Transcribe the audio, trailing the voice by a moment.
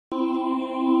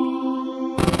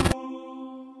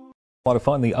A lot of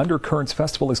fun. The Undercurrents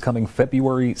Festival is coming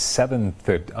February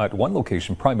 7th at one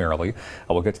location primarily.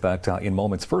 We'll get to that in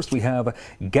moments. First, we have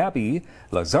Gabbie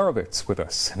Lazarovitz with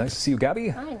us. Nice to see you,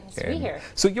 Gabbie. Hi, nice to be here.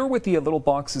 So you're with the Little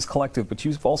Boxes Collective, but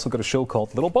you've also got a show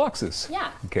called Little Boxes. Yeah.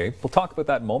 Okay, we'll talk about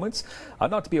that in moments.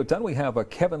 Not to be outdone, we have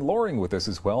Kevin Loring with us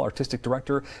as well, Artistic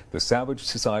Director, the Savage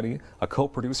Society, a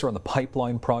co-producer on the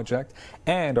Pipeline Project,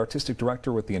 and Artistic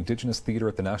Director with the Indigenous Theatre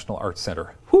at the National Arts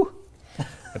Centre. Whew!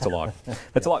 That's a lot.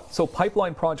 That's a lot. So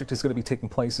Pipeline Project is going to be taking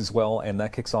place as well, and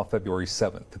that kicks off February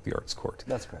 7th at the Arts Court.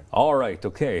 That's correct. All right,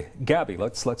 okay. Gabbie,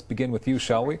 let's begin with you,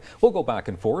 shall we? We'll go back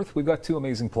and forth. We've got two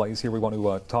amazing plays here we want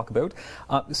to talk about.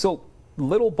 So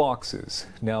Little Boxes.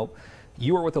 Now,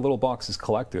 you are with the Little Boxes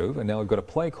Collective, and now we've got a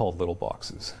play called Little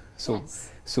Boxes. So, yes.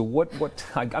 So what?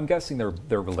 I'm guessing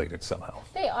they're related somehow.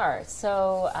 They are.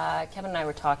 So Kevin and I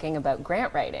were talking about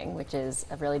grant writing, which is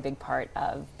a really big part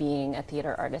of being a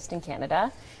theatre artist in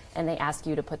Canada. And they ask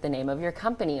you to put the name of your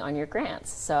company on your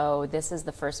grants. So this is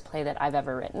the first play that I've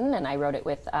ever written, and I wrote it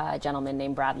with a gentleman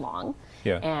named Brad Long.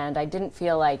 Yeah. And I didn't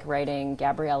feel like writing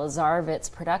Gabbie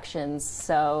Lazarovitz Productions,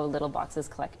 so Little Boxes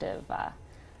Collective.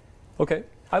 Okay.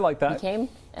 I like that. Became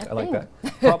I like that.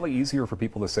 Probably easier for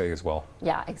people to say as well.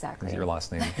 Yeah, exactly. Because your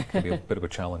last name can be a bit of a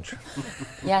challenge.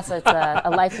 Yeah, so it's a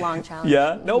lifelong challenge.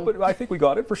 Yeah, no, but I think we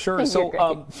got it for sure. So,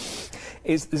 You're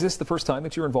is this the first time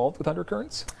that you're involved with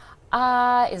Undercurrents?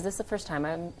 Is this the first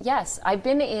time? Yes, I've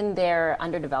been in their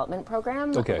underdevelopment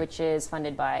program, which is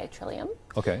funded by Trillium.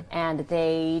 Okay. And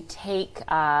they take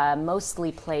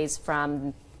mostly plays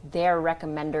from their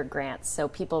recommender grants. So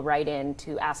people write in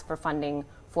to ask for funding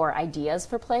for ideas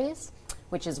for plays,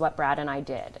 which is what Brad and I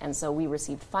did. And so we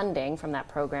received funding from that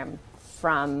program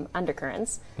from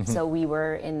Undercurrents. So we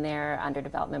were in their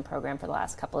underdevelopment program for the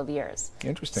last couple of years.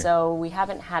 Interesting. So we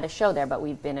haven't had a show there, but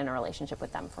we've been in a relationship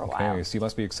with them for a while. Okay, so you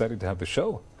must be excited to have the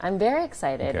show. I'm very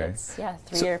excited. Okay. It's, yeah,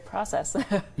 three-year process.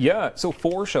 Yeah, so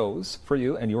 4 shows for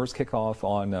you, and yours kick off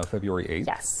on February 8th.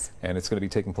 Yes. And it's going to be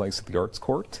taking place at the Arts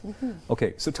Court.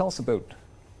 Okay, so tell us about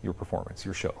your performance,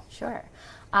 your show. Sure.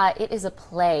 It is a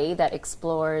play that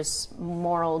explores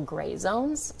moral gray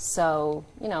zones. So,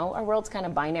 you know, our world's kind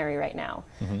of binary right now.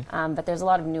 But there's a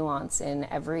lot of nuance in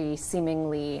every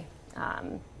seemingly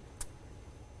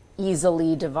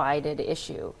easily divided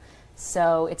issue.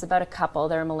 So it's about a couple.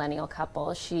 They're a millennial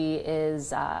couple. She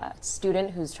is a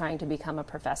student who's trying to become a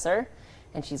professor,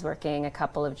 and she's working a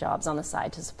couple of jobs on the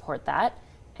side to support that.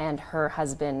 And her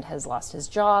husband has lost his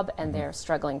job, and they're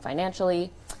struggling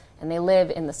financially. And they live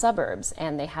in the suburbs,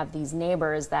 and they have these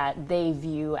neighbors that they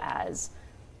view as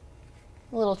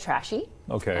a little trashy.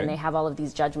 Okay. And they have all of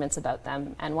these judgments about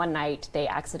them. And one night, they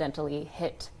accidentally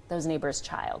hit those neighbors'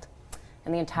 child.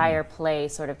 And the entire play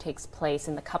sort of takes place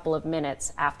in the couple of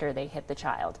minutes after they hit the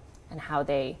child, and how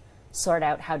they sort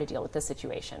out how to deal with the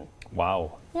situation.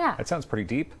 Wow. Yeah. That sounds pretty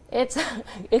deep. It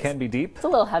can be deep. It's a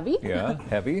little heavy. Yeah,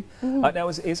 heavy. Now,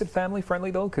 is it family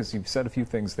friendly though? Because you've said a few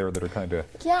things there that are kind of.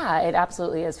 Yeah, it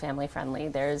absolutely is family friendly.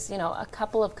 There's, you know, a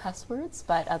couple of cuss words,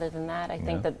 but other than that, I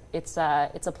think that it's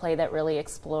a play that really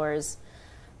explores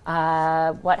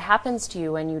what happens to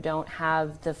you when you don't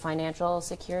have the financial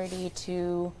security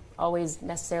to always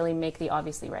necessarily make the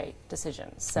obviously right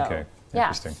decisions. So. Okay. Yeah,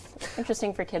 interesting.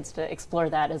 Interesting for kids to explore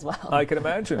that as well. I can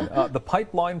imagine. The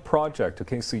Pipeline Project.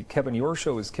 Okay, so Kevin, your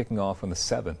show is kicking off on the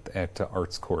 7th at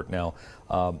Arts Court. Now,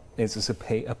 is this a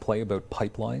play about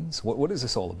pipelines? What is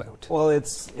this all about? Well,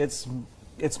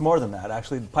 it's more than that.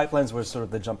 Actually, the pipelines were sort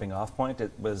of the jumping off point.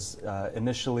 It was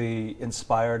initially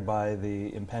inspired by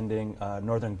the impending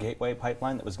Northern Gateway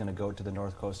pipeline that was going to go to the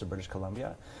north coast of British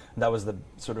Columbia. And that was the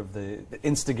sort of the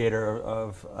instigator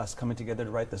of us coming together to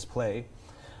write this play.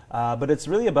 But it's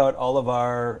really about all of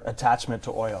our attachment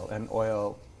to oil, and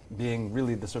oil being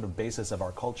really the sort of basis of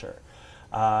our culture.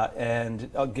 And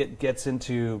it gets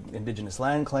into Indigenous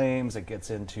land claims, it gets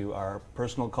into our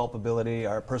personal culpability,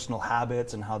 our personal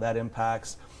habits, and how that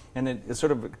impacts. And it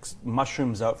sort of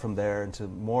mushrooms out from there into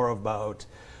more about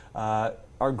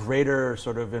our greater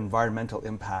sort of environmental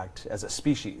impact as a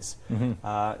species.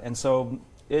 And so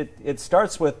it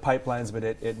starts with pipelines, but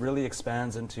it really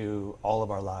expands into all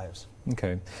of our lives.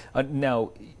 Okay. Now,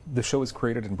 the show is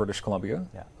created in British Columbia?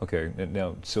 Yeah. Okay.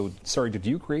 Now, so, sorry, did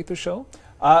you create the show?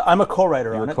 I'm a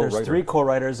co-writer on it. Co-writer. There's 3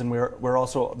 co-writers, and we're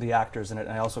also the actors in it,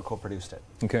 and I also co-produced it.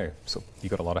 Okay. So, you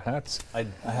got a lot of hats? I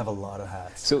have a lot of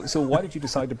hats. So why did you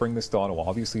decide to bring this to Ottawa?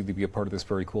 Obviously, to be a part of this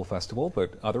very cool festival,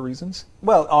 but other reasons?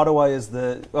 Well, Ottawa is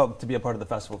to be a part of the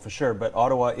festival for sure, but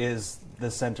Ottawa is the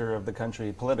center of the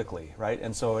country politically, right?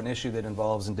 And so an issue that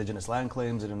involves Indigenous land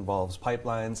claims, it involves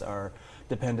pipelines, our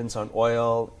dependence on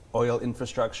oil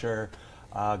infrastructure,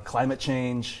 climate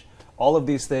change, all of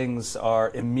these things are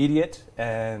immediate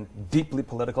and deeply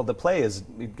political. The play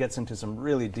it gets into some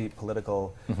really deep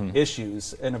political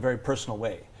issues in a very personal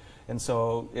way. And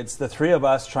so it's the three of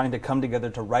us trying to come together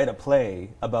to write a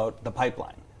play about the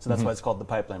pipeline. So that's why it's called the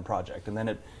Pipeline Project. And then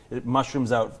it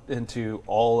mushrooms out into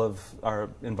all of our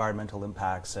environmental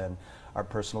impacts and our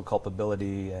personal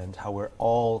culpability and how we're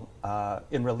all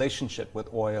in relationship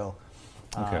with oil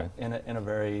in a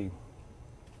very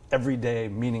everyday,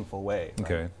 meaningful way.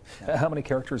 Right? Okay. Yeah. How many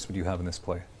characters would you have in this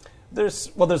play?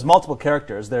 There's multiple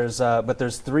characters. But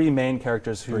there's three main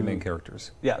characters who... Three main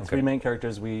characters. Yeah, three main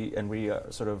characters. We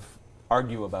sort of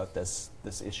argue about this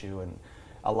issue and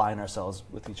align ourselves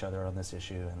with each other on this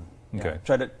issue and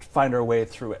try to find our way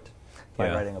through it by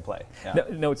writing a play. Yeah.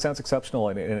 No, it sounds exceptional,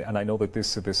 and I know that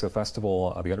this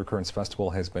festival, the Undercurrents Festival,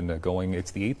 has been going.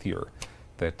 It's the 8th year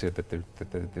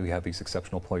that we have these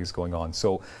exceptional plays going on.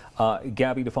 So,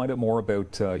 Gabbie, to find out more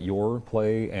about your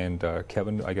play, and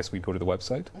Kevin, I guess we'd go to the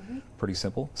website. Pretty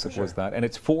simple as that. And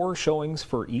it's 4 showings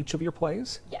for each of your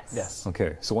plays? Yes. Yes.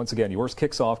 Okay, so once again, yours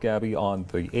kicks off, Gabbie, on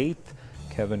the 8th.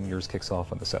 Kevin, yours kicks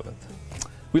off on the 7th.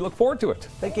 We look forward to it.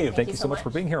 Thank you. Thank you so much for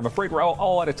being here. I'm afraid we're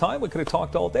all out of time. We could have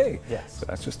talked all day. Yes. But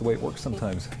that's just the way it works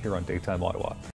sometimes here on Daytime Ottawa.